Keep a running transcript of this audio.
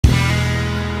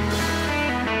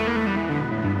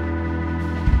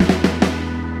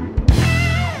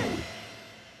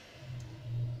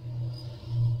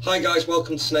Hi guys,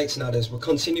 welcome to Snakes and Adders. We're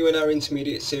continuing our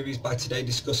intermediate series by today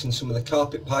discussing some of the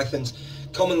carpet pythons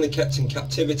commonly kept in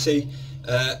captivity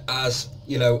as,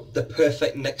 you know, the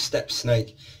perfect next step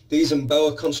snake. These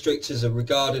boa constrictors are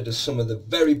regarded as some of the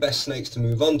very best snakes to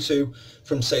move on to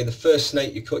from, say, the first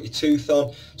snake you cut your tooth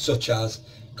on, such as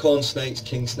corn snakes,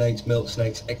 king snakes, milk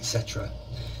snakes, etc.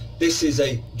 This is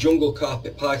a jungle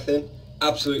carpet python.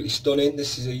 Absolutely stunning.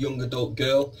 This is a young adult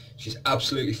girl. She's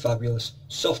absolutely fabulous.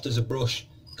 Soft as a brush,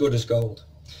 good as gold.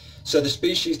 So the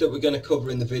species that we're going to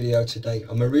cover in the video today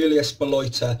are Morelia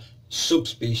spiloita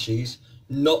subspecies,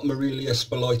 not Morelia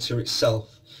spiloita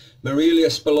itself. Morelia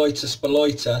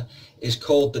spiloita is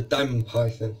called the diamond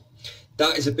python.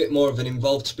 That is a bit more of an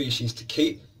involved species to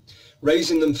keep.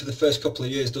 Raising them for the first couple of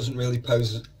years doesn't really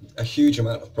pose a huge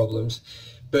amount of problems.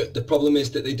 But the problem is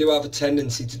that they do have a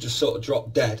tendency to just sort of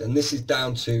drop dead, and this is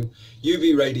down to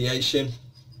UV radiation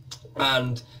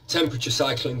and temperature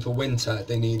cycling for winter.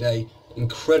 They need a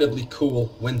incredibly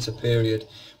cool winter period,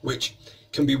 which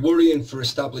can be worrying for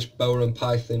established boa and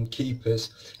python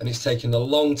keepers, and it's taken a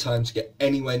long time to get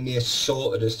anywhere near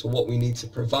sorted as to what we need to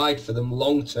provide for them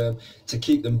long term to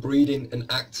keep them breeding and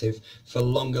active for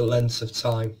longer lengths of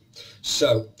time.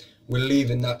 So we're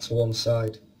leaving that to one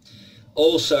side.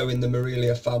 Also in the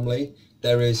Morelia family,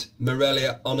 there is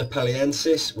Morelia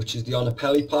onopelliensis, which is the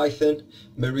onopelli python,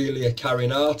 Morelia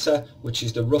carinata, which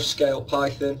is the rough scale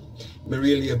python,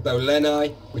 Morelia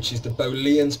bolenii, which is the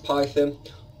Boolean's python.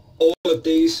 All of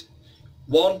these,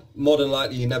 one, more than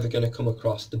likely you're never going to come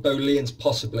across. The Booleans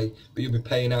possibly, but you'll be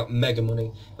paying out mega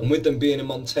money. And with them being a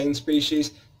montane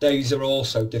species, these are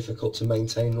also difficult to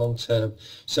maintain long term.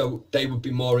 So they would be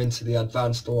more into the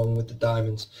advanced along with the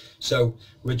diamonds. So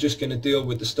we're just going to deal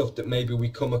with the stuff that maybe we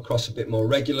come across a bit more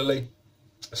regularly.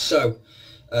 So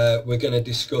we're going to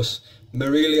discuss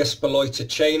Morelia spiloita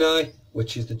chainii,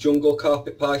 which is the jungle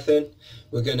carpet python.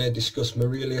 We're going to discuss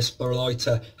Morelia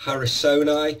spiloita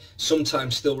harrisoni,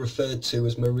 sometimes still referred to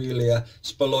as Morelia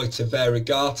spiloita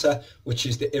variegata, which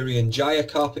is the Irian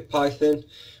carpet python.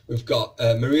 We've got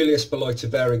Morelia spiloita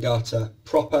variegata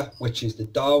proper, which is the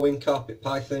Darwin carpet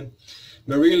python.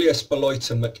 Morelia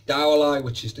spiloita mcdowelli,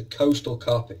 which is the coastal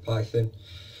carpet python.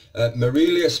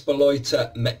 Morelia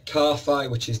spiloita metcalfi,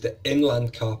 which is the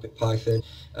inland carpet python,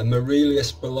 and Morelia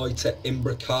spiloita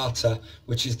imbricata,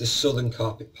 which is the southern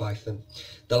carpet python.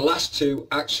 The last two,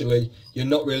 actually, you're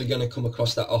not really going to come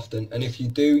across that often, and if you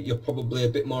do, you're probably a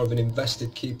bit more of an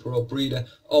invested keeper or breeder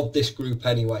of this group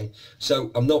anyway. So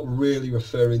I'm not really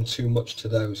referring too much to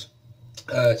those,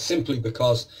 simply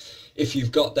because if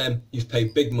you've got them, you've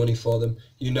paid big money for them,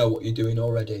 you know what you're doing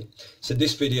already. So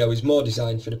this video is more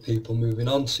designed for the people moving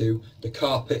on to the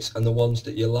carpets and the ones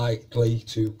that you're likely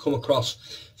to come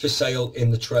across for sale in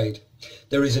the trade.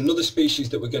 There is another species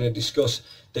that we're going to discuss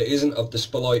that isn't of the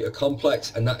spiloita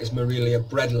complex, and that is Morelia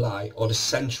bredli, or the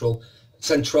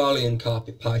Centralian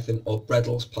carpet python, or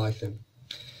Bredl's python.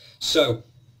 So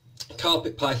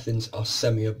carpet pythons are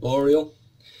semi-arboreal.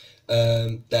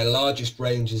 Their largest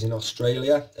range is in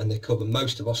Australia, and they cover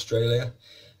most of Australia,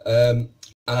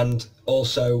 and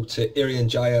also to Irian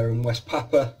Jaya and West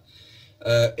Papua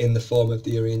in the form of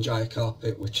the Irian Jaya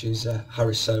carpet, which is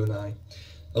harrisoni.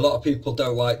 A lot of people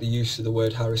don't like the use of the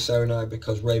word harrisoni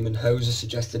because Raymond Hoser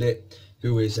suggested it,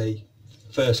 who is a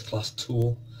first-class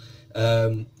tool,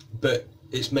 but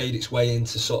it's made its way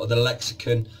into sort of the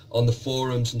lexicon on the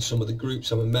forums and some of the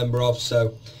groups I'm a member of.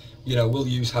 So, you know, we'll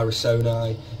use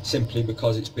harrisoni simply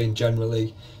because it's been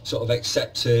generally sort of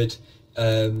accepted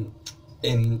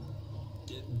in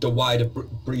the wider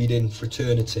breeding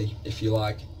fraternity, if you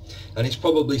like, and it's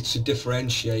probably to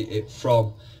differentiate it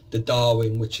from the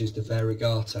Darwin, which is the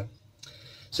variegata.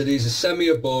 So these are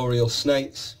semi-arboreal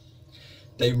snakes.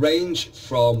 They range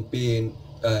from being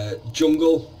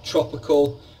jungle,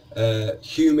 tropical,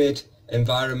 humid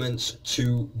environments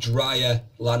to drier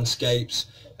landscapes,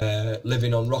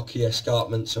 living on rocky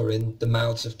escarpments or in the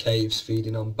mouths of caves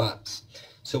feeding on bats.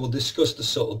 So we'll discuss the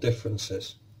subtle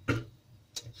differences.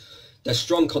 They're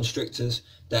strong constrictors,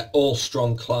 they're all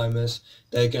strong climbers.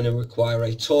 They're going to require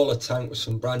a taller tank with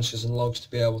some branches and logs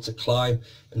to be able to climb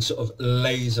and sort of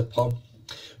laze upon.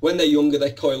 When they're younger,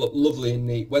 they coil up lovely and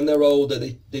neat. When they're older,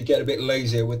 they get a bit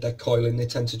lazier with their coiling. They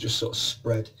tend to just sort of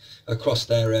spread across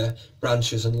their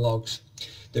branches and logs.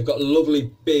 They've got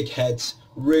lovely big heads,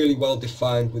 really well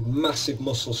defined, with massive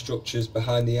muscle structures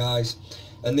behind the eyes,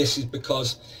 and this is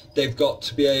because they've got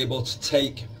to be able to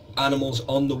take animals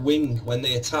on the wing when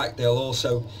they attack. They'll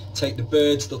also take the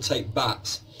birds, they'll take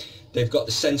bats. They've got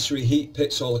the sensory heat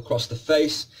pits all across the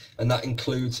face, and that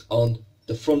includes on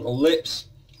the frontal lips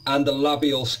and the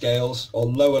labial scales, or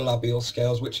lower labial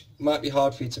scales, which might be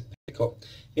hard for you to pick up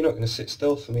You're not going to sit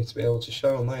still for me to be able to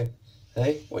show them, are you?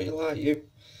 Hey, what you like, you?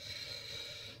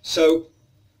 So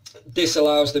this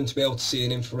allows them to be able to see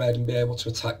in infrared and be able to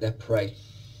attack their prey.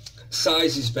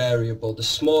 Size is variable. The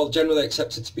small, generally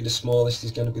accepted to be the smallest,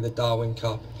 is going to be the Darwin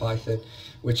carpet python,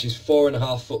 which is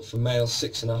 4.5 foot for males,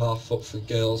 6.5 foot for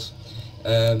girls.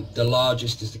 The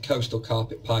largest is the coastal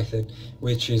carpet python,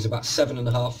 which is about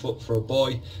 7.5 foot for a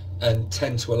boy and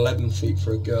 10 to 11 feet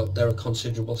for a girl. They're a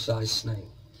considerable size snake.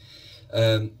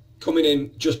 Coming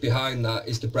in just behind that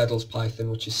is the Bredl's python,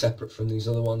 which is separate from these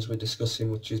other ones we're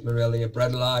discussing, which is Morelia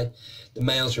bredli. The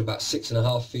males are about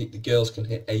 6.5 feet, the girls can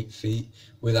hit 8 feet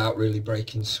without really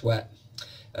breaking sweat.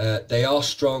 They are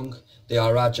strong, they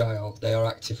are agile, they are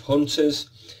active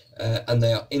hunters, and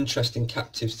they are interesting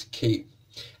captives to keep.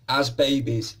 As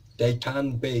babies, they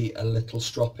can be a little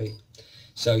stroppy.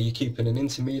 So you're keeping an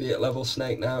intermediate level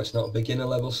snake now, it's not a beginner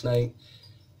level snake.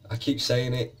 I keep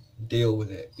saying it, deal with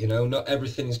it. You know, not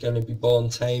everything is going to be born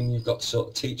tame. You've got to sort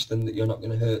of teach them that you're not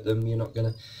going to hurt them, you're not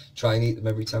going to try and eat them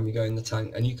every time you go in the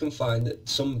tank. And you can find that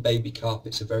some baby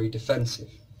carpets are very defensive.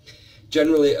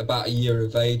 Generally at about a year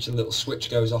of age, a little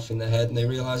switch goes off in their head and they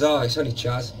realise, oh, it's only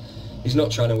Chaz, he's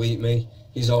not trying to eat me,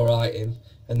 he's alright him,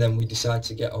 and then we decide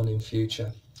to get on in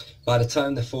future. By the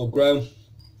time they're full grown,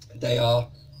 they are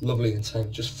lovely and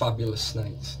tame, just fabulous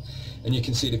snakes. And you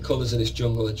can see the colours of this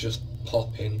jungle are just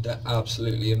popping, they're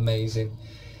absolutely amazing.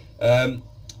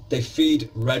 They feed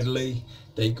readily,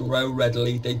 they grow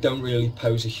readily, they don't really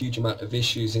pose a huge amount of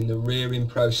issues in the rearing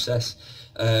process.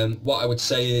 What I would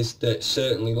say is that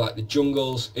certainly like the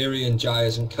jungles, Irian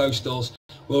gyres and coastals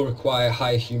will require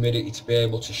higher humidity to be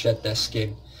able to shed their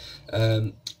skin.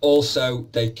 Also,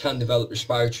 they can develop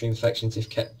respiratory infections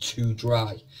if kept too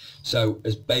dry. So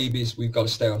as babies, we've got to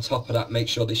stay on top of that, make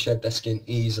sure they shed their skin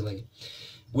easily.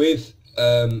 With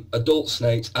adult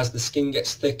snakes, as the skin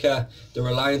gets thicker, the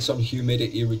reliance on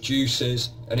humidity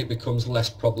reduces and it becomes less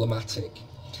problematic.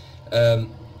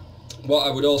 What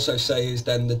I would also say is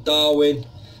then the Darwin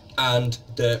and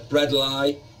the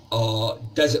bredli are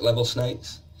desert level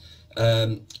snakes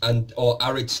or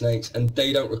arid snakes, and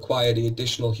they don't require the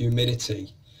additional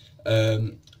humidity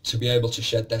to be able to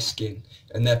shed their skin,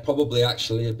 and they're probably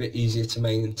actually a bit easier to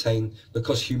maintain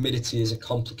because humidity is a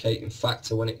complicating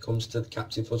factor when it comes to the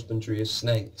captive husbandry of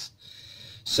snakes.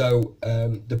 So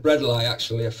the bredli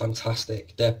actually are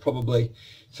fantastic. They're probably,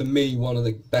 for me, one of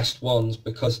the best ones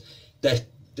because they're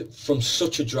from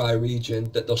such a dry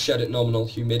region that they'll shed at nominal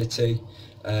humidity.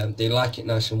 They like it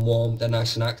nice and warm, they're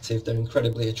nice and active, they're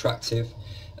incredibly attractive,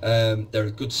 they're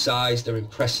a good size, they're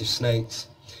impressive snakes,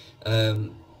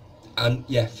 and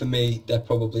yeah, for me they're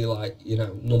probably like, you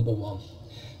know, number one.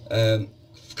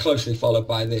 Closely followed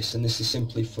by this, and this is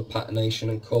simply for patternation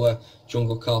and colour,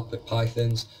 jungle carpet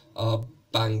pythons are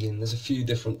banging. There's a few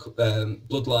different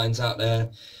bloodlines out there.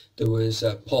 There was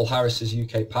Paul Harris's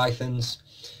UK pythons.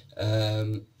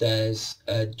 There's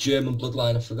a German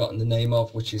bloodline I've forgotten the name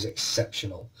of, which is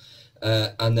exceptional.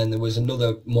 And then there was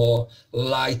another more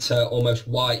lighter, almost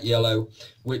white yellow,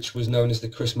 which was known as the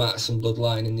Chris Matteson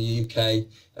bloodline in the UK,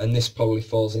 and this probably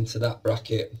falls into that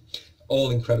bracket.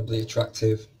 All incredibly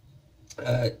attractive.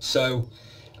 So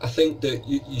I think that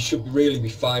you should really be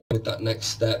fine with that next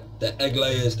step. They're egg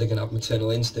layers, they're going to have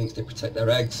maternal instincts, they protect their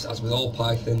eggs. As with all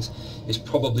pythons, it's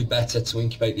probably better to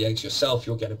incubate the eggs yourself,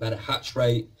 you'll get a better hatch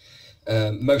rate.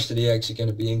 Most of the eggs are going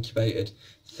to be incubated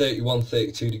 31,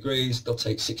 32 degrees, they'll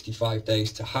take 65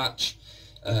 days to hatch.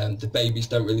 The babies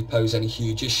don't really pose any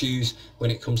huge issues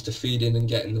when it comes to feeding and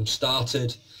getting them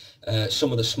started.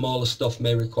 Some of the smaller stuff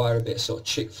may require a bit of sort of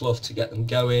chick fluff to get them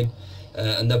going.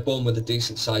 And they're born with a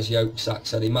decent sized yolk sac,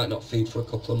 so they might not feed for a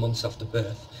couple of months after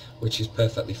birth, which is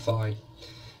perfectly fine.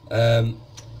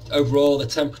 Overall, the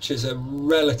temperatures are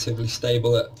relatively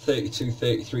stable at 32,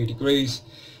 33 degrees,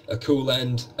 a cool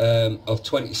end of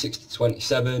 26 to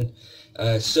 27.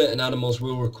 Certain animals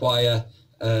will require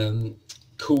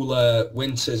cooler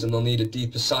winters and they'll need a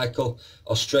deeper cycle.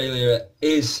 Australia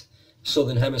is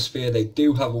southern hemisphere, they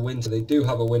do have a winter, they do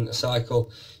have a winter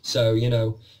cycle, so you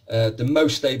know the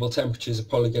most stable temperatures are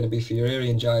probably going to be for your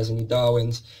Irian gyres and your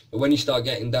Darwins, but when you start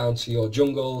getting down to your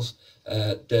jungles,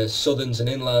 the southerns and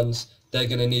inlands, they're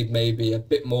going to need maybe a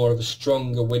bit more of a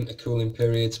stronger winter cooling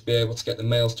period to be able to get the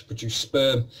males to produce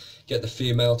sperm, get the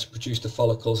female to produce the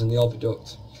follicles in the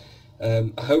oviduct.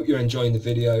 I hope you're enjoying the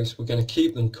videos. We're going to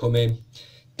keep them coming.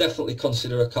 Definitely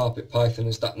consider a carpet python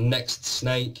as that next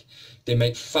snake. They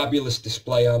make fabulous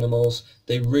display animals.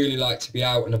 They really like to be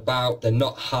out and about. They're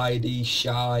not hidey,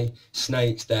 shy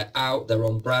snakes. They're out, they're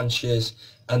on branches,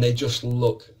 and they just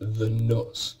look the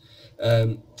nuts.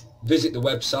 Visit the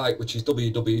website, which is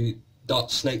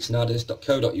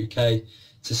www.snakesandadders.co.uk.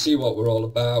 to see what we're all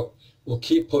about. We'll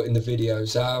keep putting the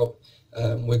videos out.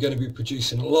 We're going to be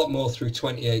producing a lot more through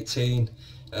 2018.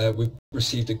 We've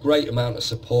received a great amount of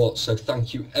support, so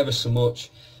thank you ever so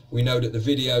much. We know that the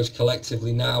videos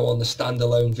collectively now on the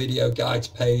standalone video guides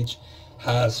page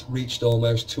has reached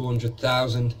almost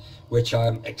 200,000, which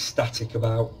I'm ecstatic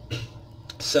about.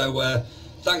 So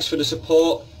thanks for the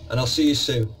support, and I'll see you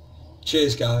soon.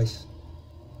 Cheers, guys.